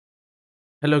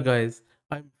Hello guys,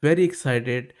 I'm very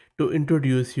excited to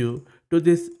introduce you to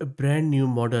this brand new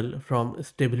model from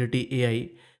Stability AI.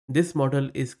 This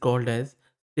model is called as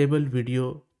Stable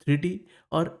Video 3D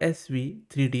or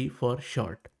SV3D for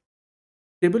short.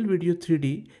 Stable Video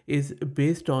 3D is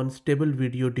based on Stable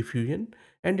Video Diffusion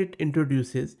and it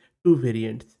introduces two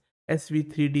variants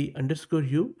SV3D underscore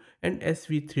U and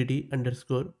SV3D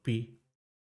underscore P.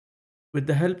 With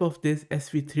the help of this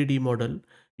SV3D model,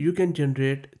 you can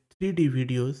generate 3D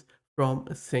videos from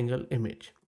a single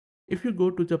image. If you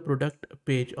go to the product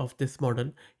page of this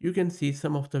model, you can see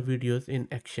some of the videos in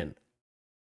action.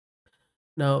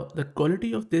 Now, the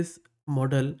quality of this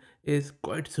model is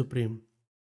quite supreme.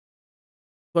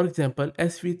 For example,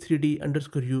 SV3D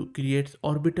underscore U creates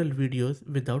orbital videos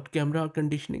without camera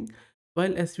conditioning, while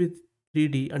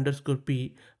SV3D underscore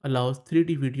P allows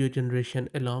 3D video generation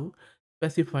along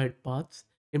specified paths,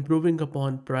 improving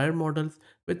upon prior models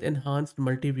with enhanced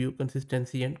multi-view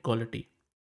consistency and quality.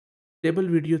 Stable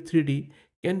Video 3D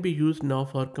can be used now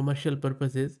for commercial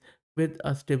purposes with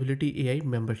a Stability AI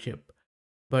membership.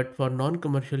 But for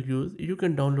non-commercial use, you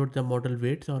can download the model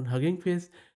weights on Hugging Face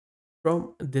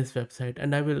from this website,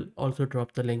 and I will also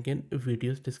drop the link in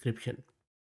video's description.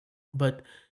 But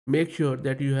make sure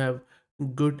that you have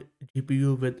good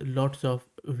GPU with lots of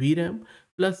VRAM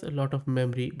plus a lot of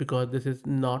memory, because this is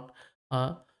not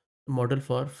a model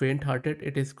for faint hearted.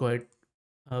 It is quite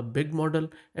a big model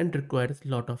and requires a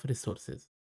lot of resources.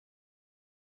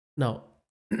 Now,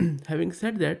 having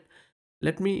said that,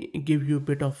 let me give you a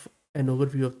bit of an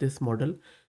overview of this model.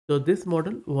 So this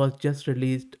model was just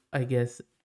released, I guess,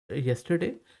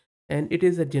 yesterday, and it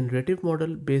is a generative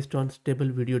model based on stable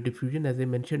video diffusion, as I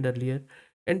mentioned earlier,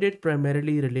 and it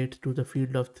primarily relates to the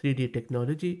field of 3D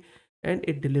technology, and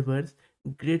it delivers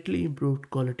greatly improved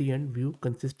quality and view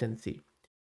consistency.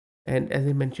 And as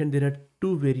I mentioned, there are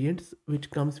two variants which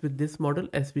comes with this model,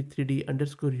 SV3D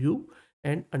underscore U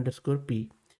and underscore P.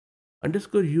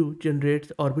 Underscore U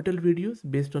generates orbital videos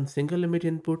based on single image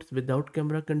inputs without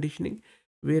camera conditioning,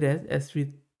 whereas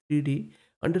SV3D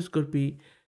underscore P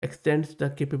extends the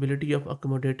capability of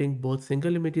accommodating both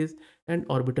single images and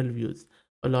orbital views,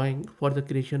 allowing for the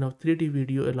creation of 3D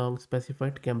video along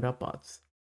specified camera paths.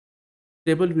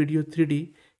 Stable Video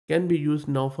 3D can be used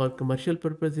now for commercial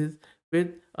purposes with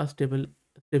a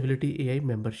Stability AI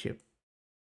membership.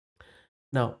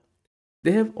 Now,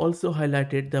 they have also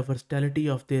highlighted the versatility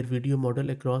of their video model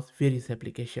across various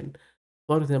applications.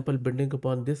 For example, building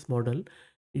upon this model,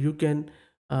 you can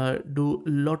do a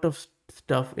lot of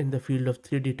stuff in the field of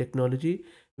 3D technology,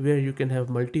 where you can have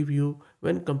multi-view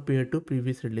when compared to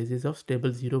previous releases of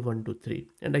Stable 0, 1, 2, 3.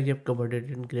 And I have covered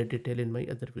it in great detail in my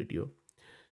other video.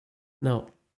 Now,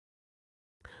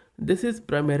 this is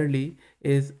primarily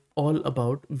is all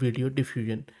about video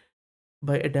diffusion.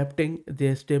 By adapting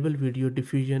their stable video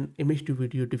diffusion, image to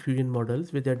video diffusion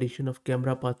models with the addition of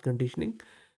camera path conditioning,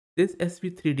 this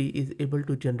SV3D is able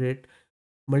to generate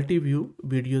multi-view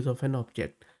videos of an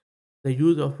object. The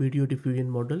use of video diffusion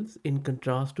models, in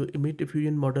contrast to image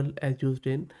diffusion model as used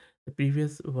in the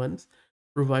previous ones,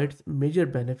 provides major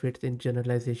benefits in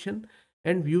generalization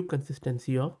and view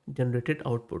consistency of generated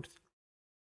outputs.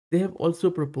 They have also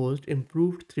proposed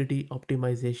improved 3D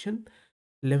optimization,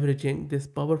 leveraging this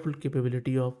powerful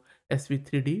capability of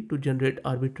SV3D to generate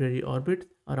arbitrary orbits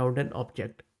around an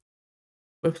object.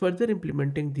 By further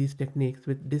implementing these techniques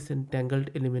with disentangled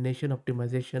elimination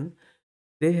optimization,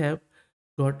 they have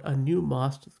got a new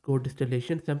masked score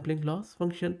distillation sampling loss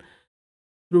function,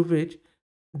 through which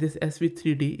this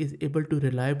SV3D is able to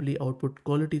reliably output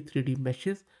quality 3D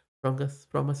meshes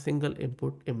from a single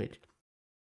input image.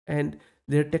 And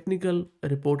their technical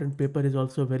report and paper is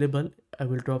also available. I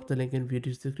will drop the link in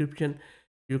video description.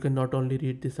 You can not only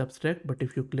read this abstract, but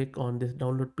if you click on this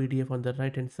download PDF on the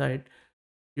right hand side,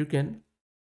 you can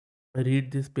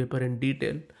read this paper in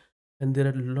detail, and there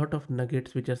are a lot of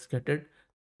nuggets which are scattered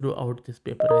throughout this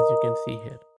paper, as you can see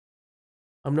here.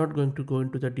 I'm not going to go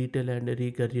into the detail and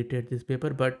regurgitate this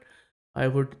paper, but I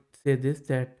would say this,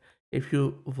 that if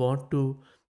you want to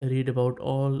read about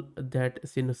all that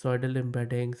sinusoidal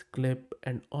embeddings, clip,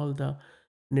 and all the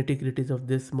nitty gritties of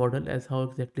this model, as how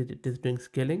exactly it is doing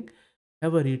scaling,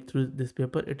 have a read through this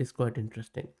paper. It is quite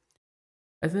interesting.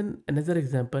 As another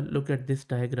example, look at this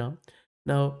diagram.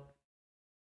 Now,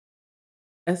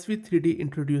 SV3D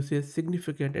introduces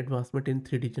significant advancement in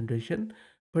 3D generation,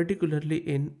 particularly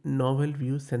in novel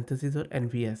view synthesis or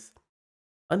NVS.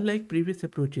 Unlike previous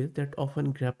approaches that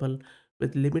often grapple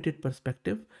with limited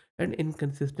perspective and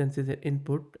inconsistencies in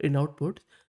outputs,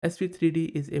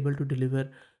 SV3D is able to deliver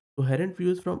coherent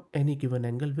views from any given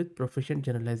angle with proficient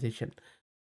generalization.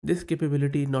 This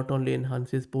capability not only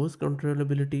enhances pose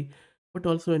controllability but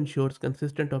also ensures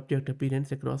consistent object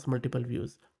appearance across multiple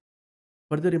views,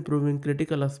 further improving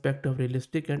critical aspect of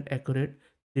realistic and accurate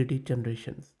 3D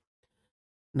generations.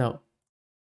 Now,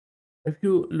 if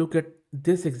you look at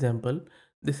this example,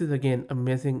 this is again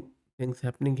amazing things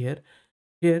happening here.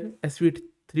 Here,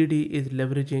 SV3D is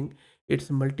leveraging its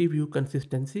multi-view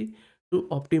consistency to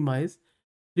optimize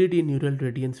 3D neural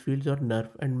radiance fields or NERF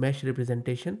and mesh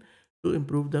representation to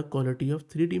improve the quality of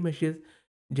 3D meshes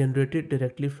generated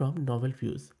directly from novel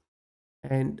views.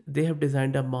 And they have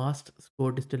designed a masked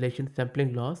score distillation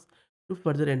sampling loss to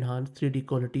further enhance 3D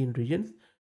quality in regions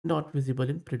not visible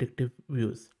in predictive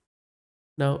views.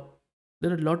 Now,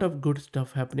 there are a lot of good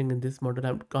stuff happening in this model.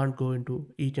 I can't go into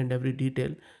each and every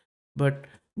detail, but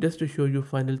just to show you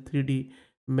final 3D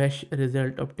mesh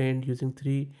result obtained using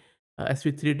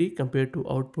SV3D compared to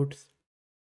outputs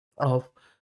of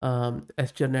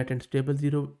STRNet and Stable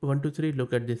 0123,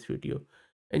 look at this video.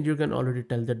 And you can already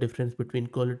tell the difference between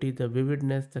quality, the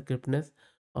vividness, the crispness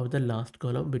of the last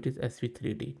column, which is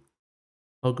SV3D.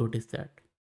 How good is that?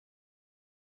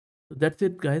 So that's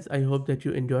it, guys. I hope that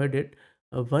you enjoyed it.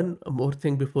 One more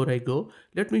thing before I go,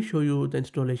 let me show you the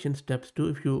installation steps too.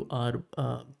 If you are,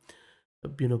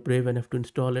 brave enough to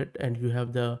install it and you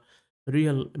have the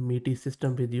real meaty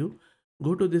system with you,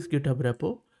 go to this GitHub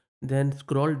repo, then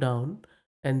scroll down,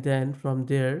 and then from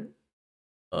there,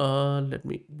 let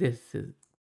me. This is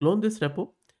clone this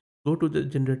repo. Go to the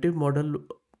generative model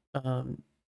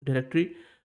directory.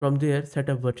 From there, set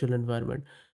up virtual environment.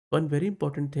 One very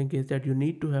important thing is that you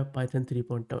need to have Python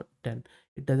 3.10.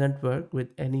 It doesn't work with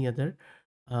any other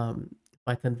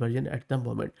Python version at the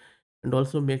moment. And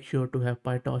also make sure to have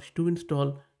PyTorch 2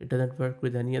 install. It doesn't work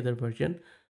with any other version.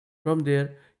 From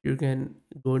there, you can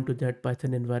go into that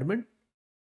Python environment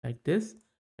like this,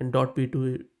 and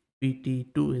 .p2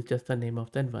 pt2 is just the name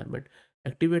of the environment.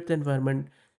 Activate the environment,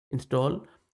 install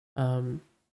um,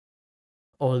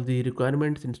 all the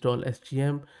requirements, install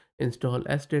SGM, install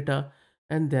SData,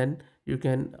 and then you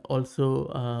can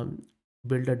also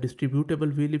build a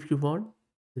distributable wheel if you want.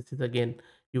 This is again,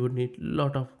 you would need a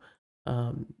lot of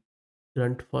um,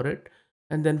 grunt for it.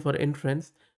 And then for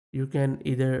inference, you can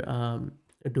either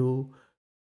do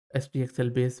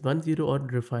STXL base 10 or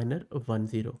refiner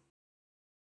 10.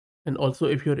 And also,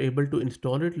 if you're able to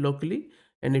install it locally,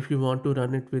 and if you want to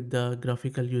run it with the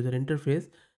graphical user interface,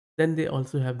 then they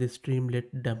also have this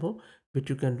Streamlit demo, which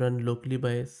you can run locally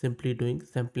by simply doing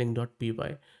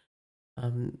sampling.py.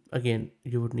 Again,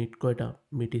 you would need quite a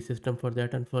meaty system for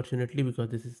that, unfortunately, because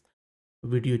this is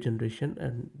video generation,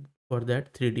 and for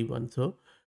that 3D one. So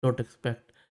don't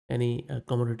expect any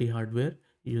commodity hardware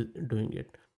you doing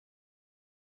it.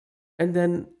 And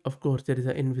then, of course, there is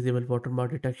an invisible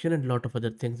watermark detection and a lot of other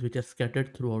things which are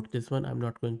scattered throughout this one. I'm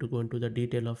not going to go into the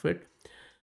detail of it.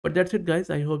 But that's it,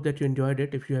 guys. I hope that you enjoyed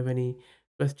it. If you have any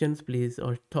questions, please,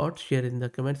 or thoughts, share in the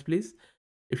comments, please.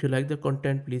 If you like the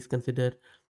content, please consider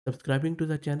subscribing to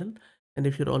the channel. And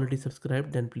if you're already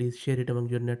subscribed, then please share it among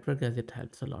your network as it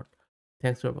helps a lot.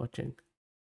 Thanks for watching.